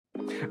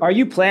Are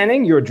you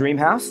planning your dream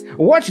house?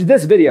 Watch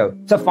this video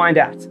to find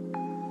out.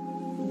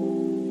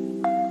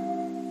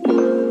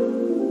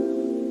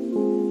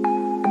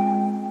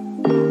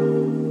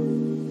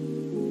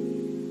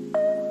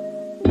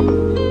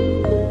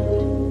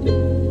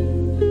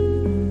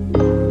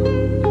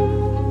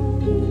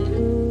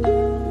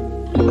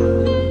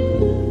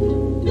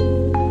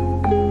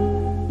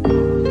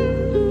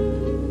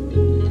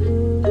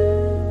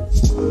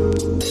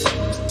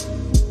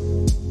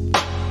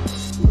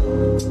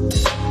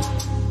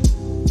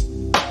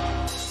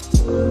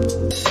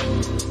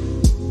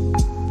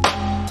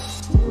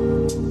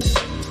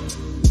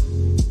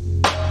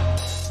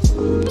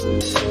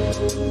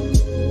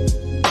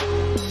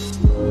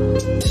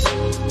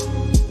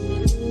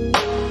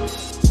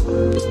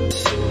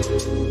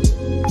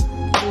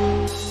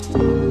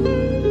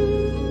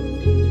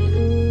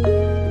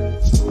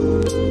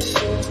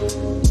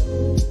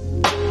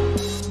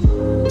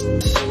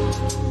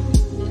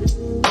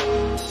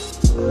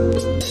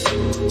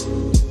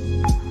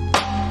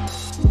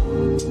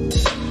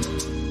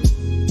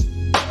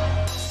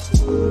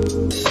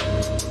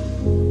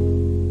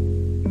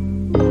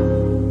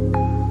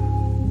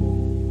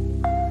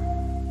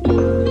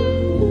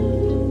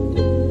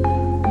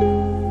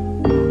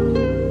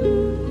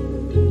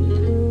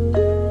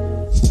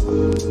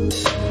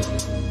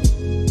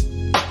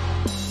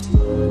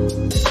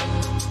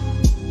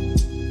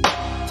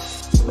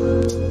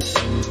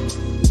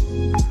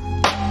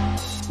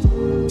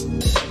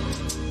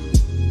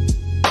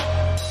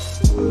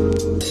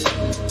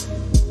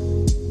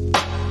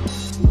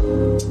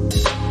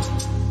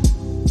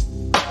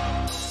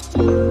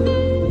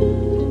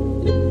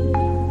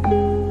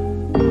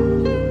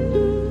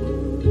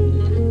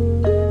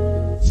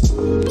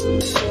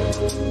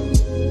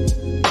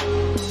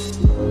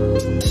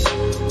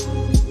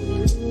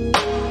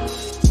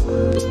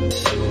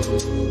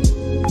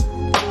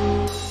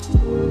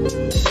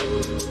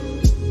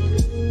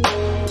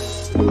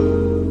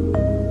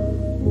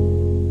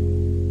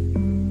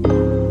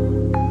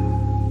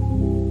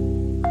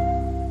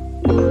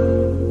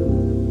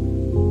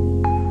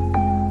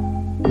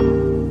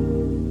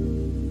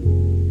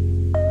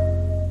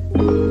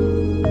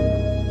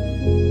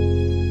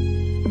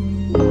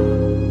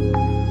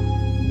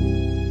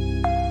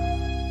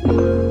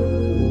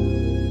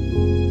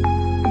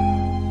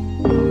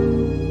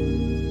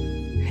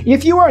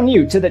 If you are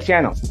new to the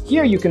channel,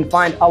 here you can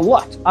find a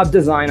lot of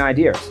design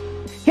ideas.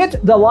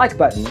 Hit the like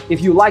button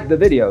if you like the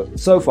video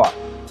so far.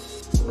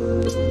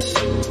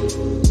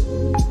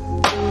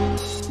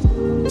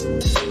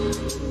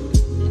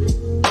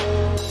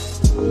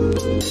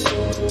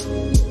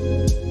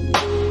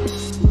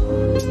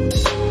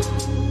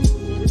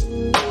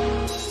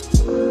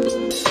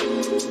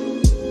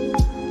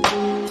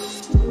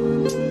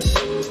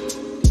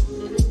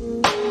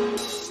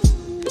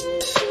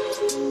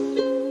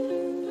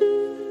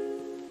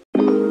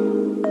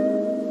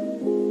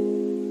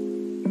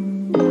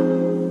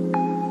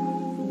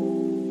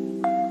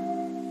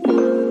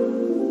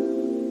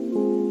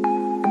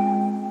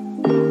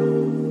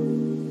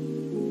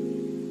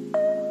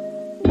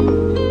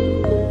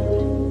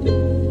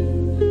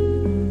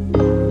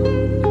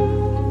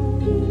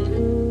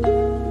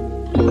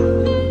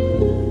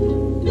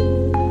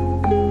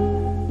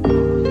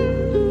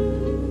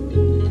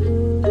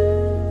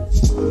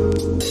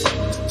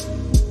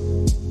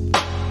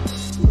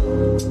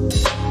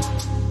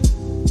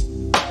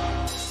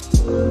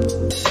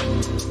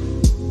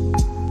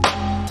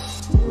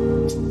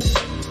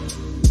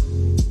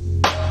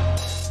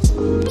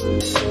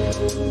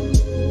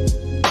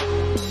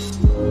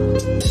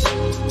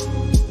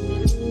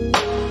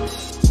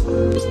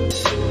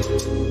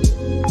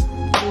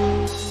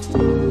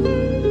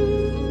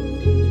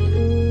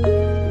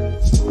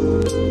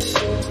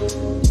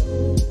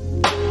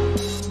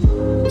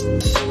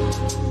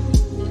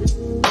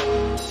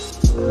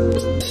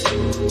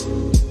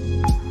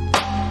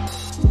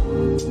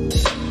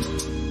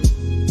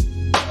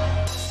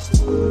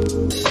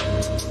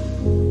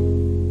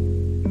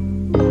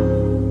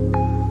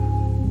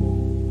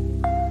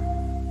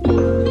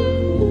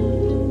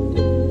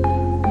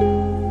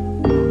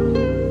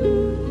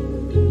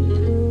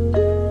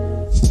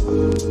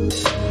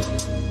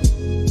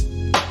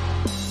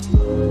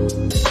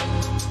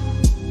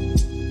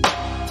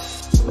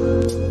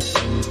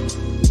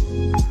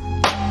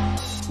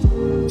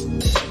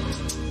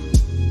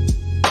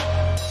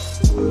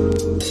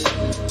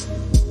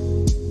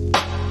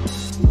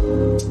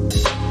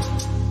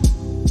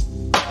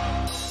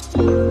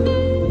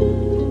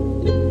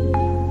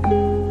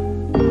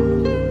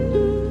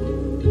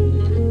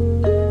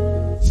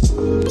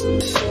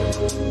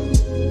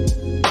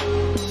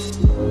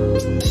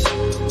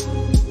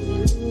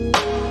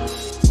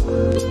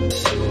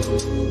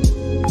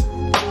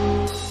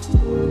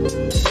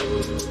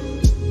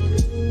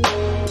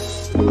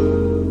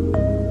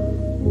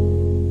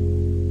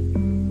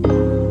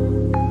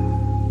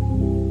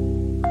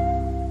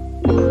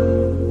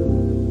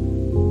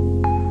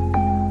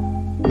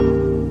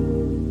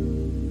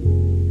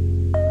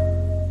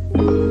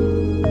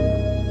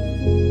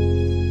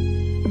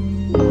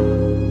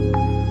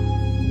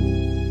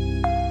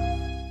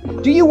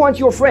 Do you want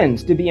your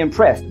friends to be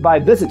impressed by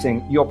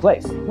visiting your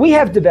place? We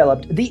have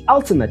developed the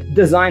ultimate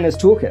designer's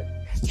toolkit.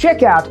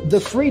 Check out the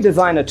free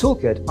designer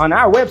toolkit on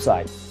our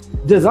website,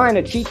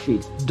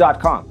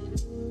 designercheatsheet.com.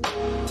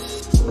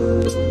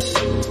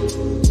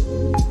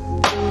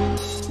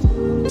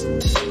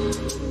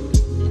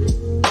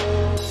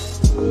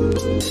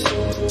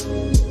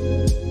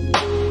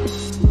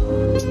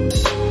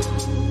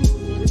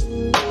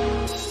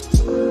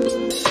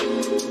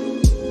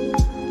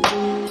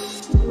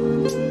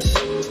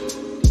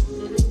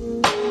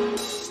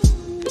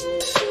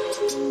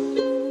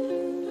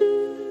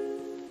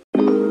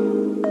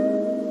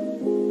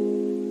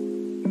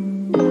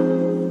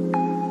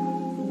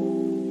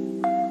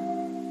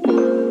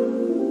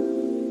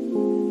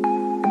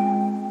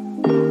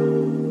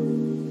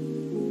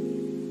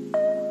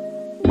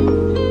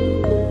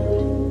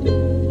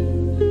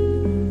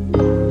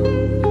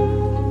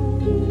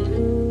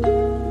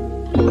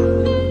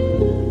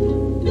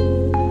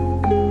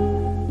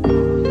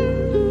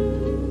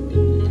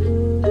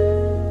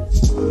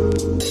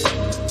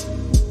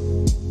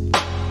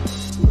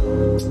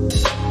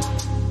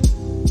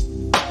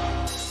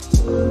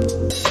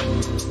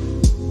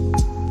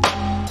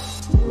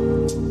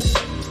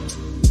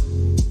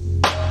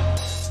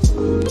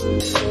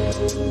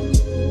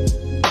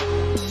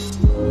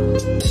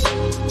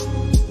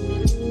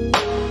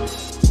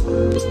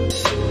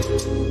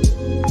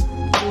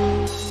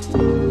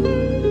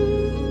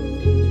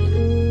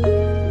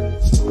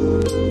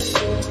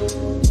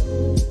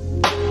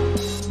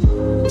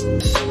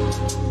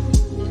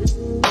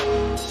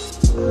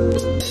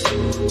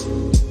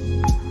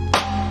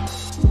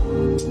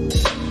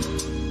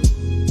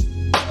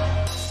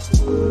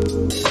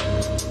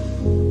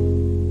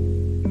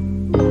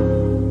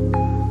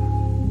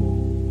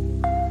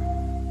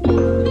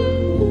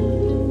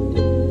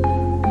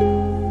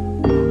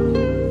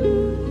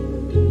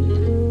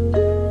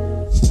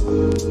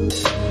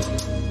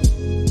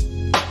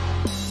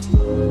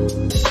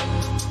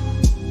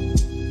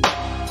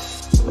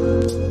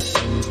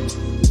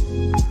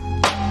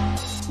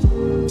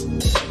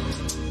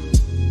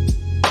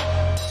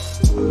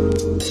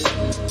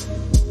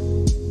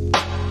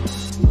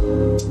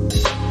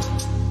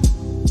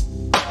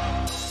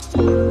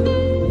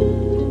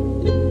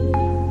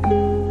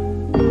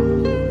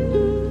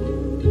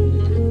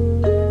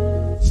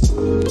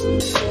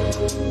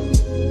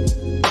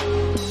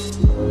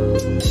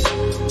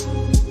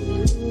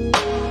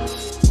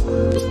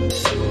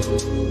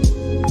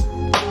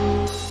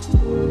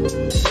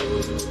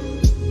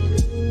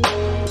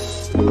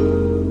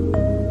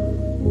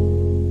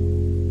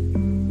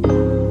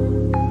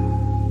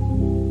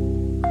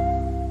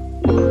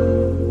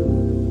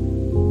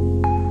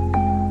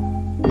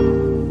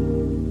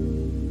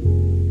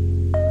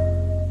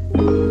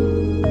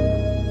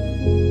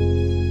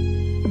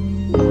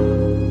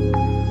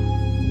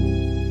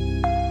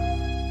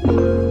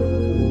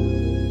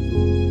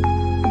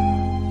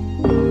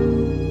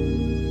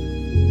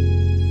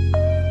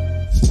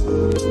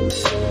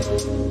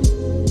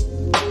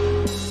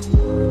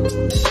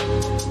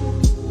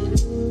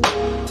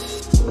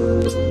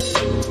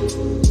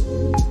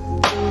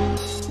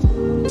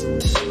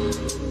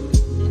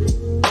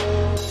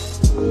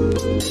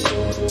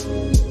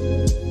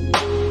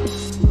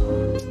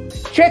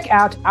 Check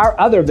out our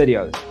other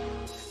videos.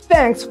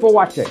 Thanks for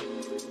watching.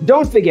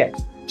 Don't forget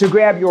to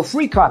grab your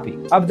free copy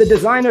of the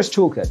Designer's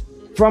Toolkit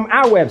from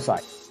our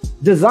website,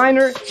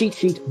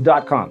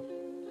 designercheatsheet.com.